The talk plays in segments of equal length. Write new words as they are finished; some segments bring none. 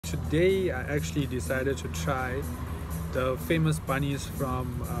today I actually decided to try the famous bunnies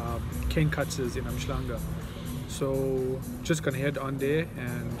from CaneCutters in Umhlanga. So just gonna head on there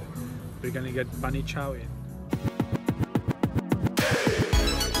and we're gonna get bunny chow in.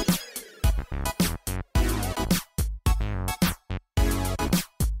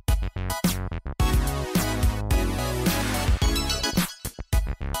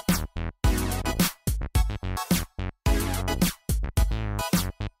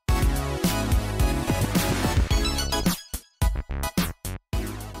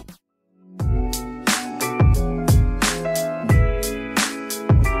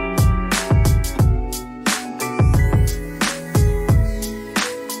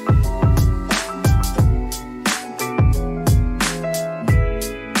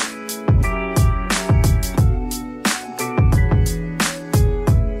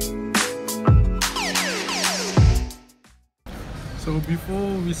 So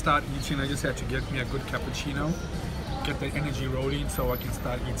before we start eating, I just had to get me a good cappuccino, get the energy rolling so I can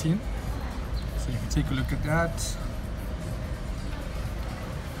start eating. So if you take a look at that,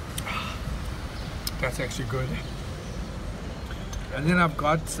 that's actually good. And then I've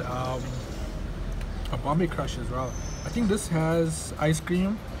got a Bombay Crush as well. I think this has ice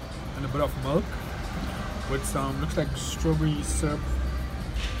cream and a bit of milk with some, looks like strawberry syrup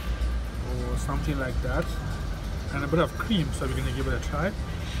or something like that, and a bit of cream, so we're gonna give it a try.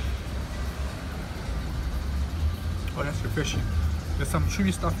 Oh, that's refreshing. There's some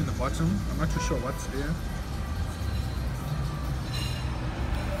chewy stuff in the bottom. I'm not too sure what's there.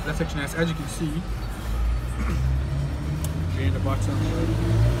 That's actually nice. As you can see, here in the bottom,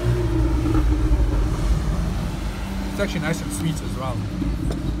 it's actually nice and sweet as well.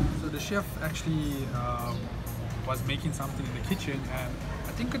 So the chef actually was making something in the kitchen, and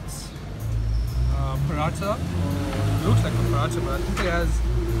I think it's paratha, or looks like a paratha, but I think it has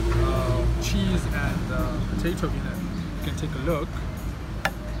cheese and potato in it. You can take a look.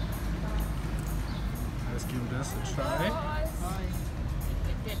 Let's give this a try.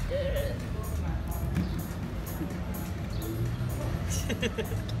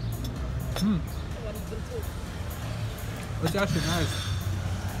 It's actually nice.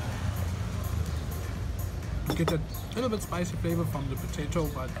 You get a little bit spicy flavor from the potato,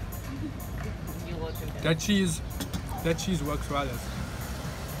 but that cheese works well.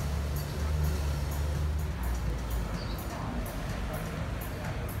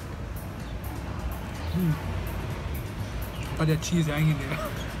 But that cheese hanging there.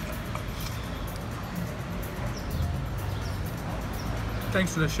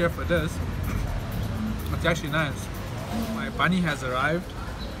 Thanks to the chef for this. It's actually nice. My bunny has arrived,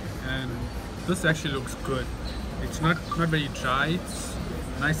 and this actually looks good. It's not very dry. It's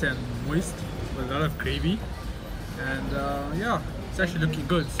nice and moist with a lot of gravy, and yeah, it's actually looking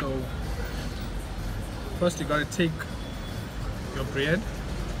good. So first you gotta take your bread,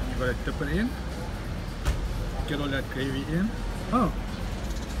 you gotta dip it in, get all that gravy in. Oh,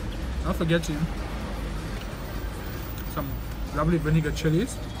 not forgetting some lovely vinegar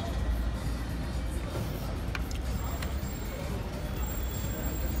chilies.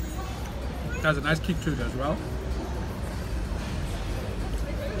 It has a nice kick to it as well.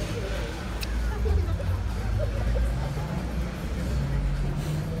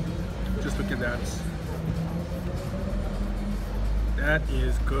 Just look at that. That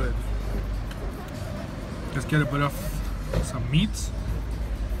is good. Let's get a bit of some meat,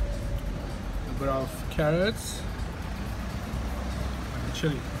 a bit of carrots, and the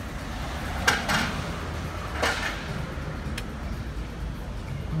chili.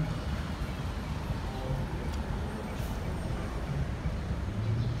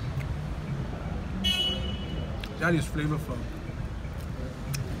 That is flavorful.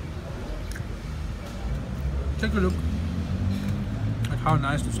 Take a look at how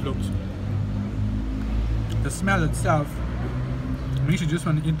nice this looks. The smell itself makes you just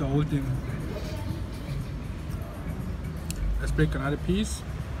want to eat the whole thing. Let's break another piece.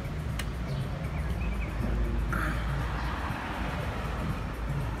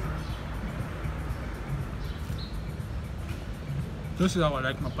 This is how I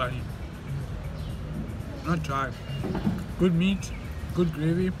like my bunny. Not dry. Good meat, good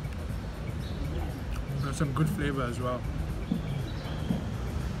gravy, and some good flavor as well.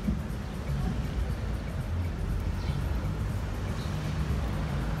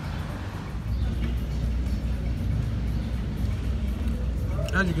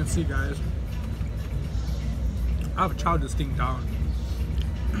 As you can see, guys, I've chowed this thing down.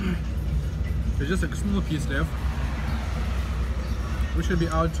 There's just a small piece left. We should be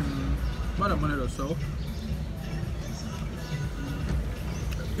out in about a minute or so.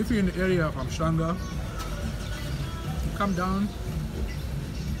 if you're in the area of Umhlanga, come down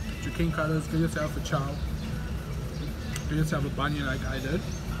to CaneCutters, get yourself a chow, get yourself a bunny like I did,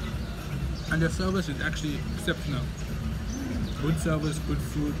 and their service is actually exceptional. Good service, good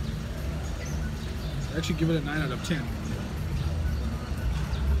food. I actually give it a 9 out of 10.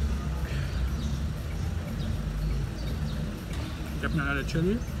 Get me another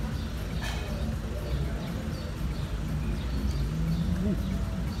chili. Ooh.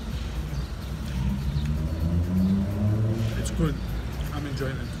 It's good. I'm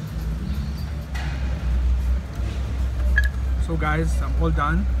enjoying it. So guys, I'm all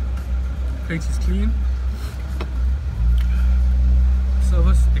done. Place is clean.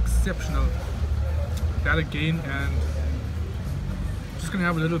 Service exceptional. That again, and just gonna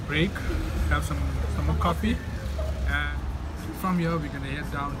have a little break, have some more coffee, and from here we're gonna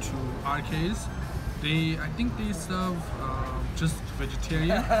head down to 𝗘𝗡𝗘𝗏s. I think they serve just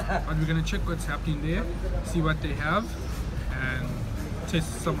vegetarian, but we're gonna check what's happening there, see what they have, and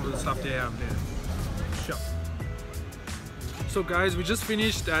taste some of the stuff they have there. Sure. So guys, we just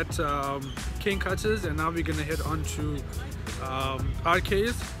finished at CaneCutters, and now we're gonna head on to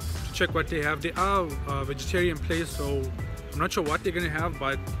𝗘𝗡𝗏𝗏s to check what they have. They are a vegetarian place, so I'm not sure what they're gonna have,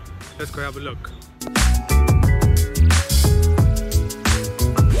 but let's go have a look.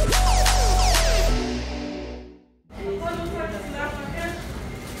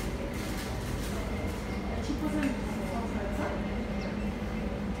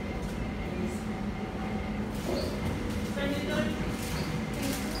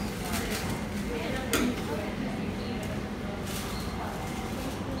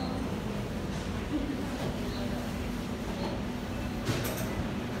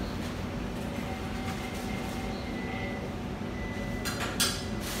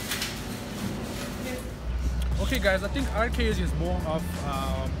 Okay guys, I think 𝗘𝗡𝗏𝗏s is more of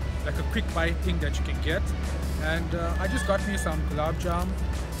like a quick bite thing that you can get, and I just got me some gulab jam,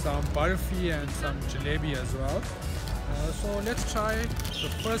 some barfi, and some jalebi as well. So let's try. The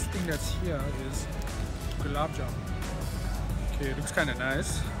first thing that's here is gulab jam. Okay, it looks kind of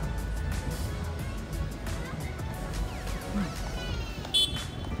nice.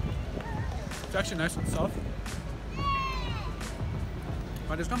 It's actually nice and soft,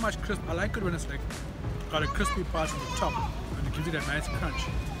 but there's not much crisp. I like it when it's like got a crispy part on the top, and it gives it a nice crunch.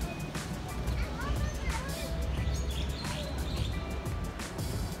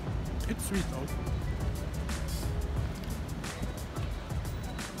 It's sweet though.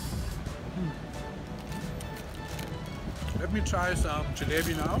 Let me try some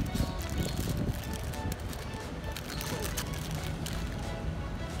jalebi now.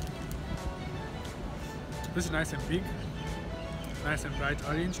 This is nice and big, nice and bright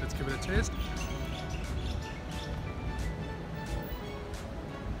orange. Let's give it a taste.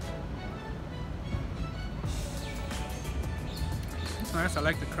 It's nice, I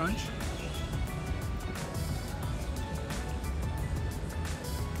like the crunch.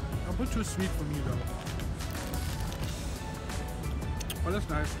 A bit too sweet for me though. But that's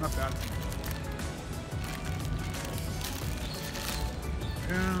nice, not bad.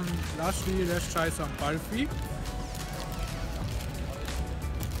 And lastly, let's try some barfi.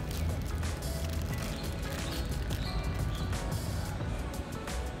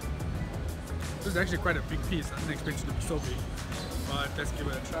 This is actually quite a big piece. I didn't expect it to be so big. But let's give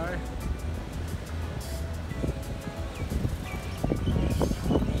it a try.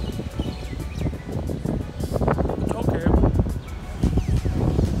 It's okay.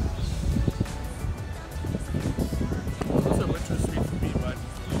 It's also a bit too sweet for me, but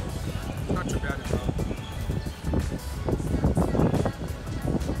not too bad at all.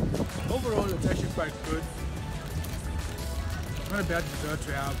 Overall, it's actually quite good. Not a bad dessert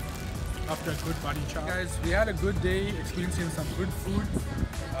to have after a good bunny chow. Guys, we had a good day experiencing some good food,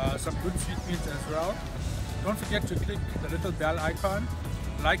 some good sweetmeats as well. Don't forget to click the little bell icon,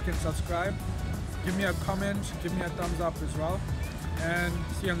 like and subscribe. Give me a comment, give me a thumbs up as well, and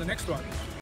see you on the next one.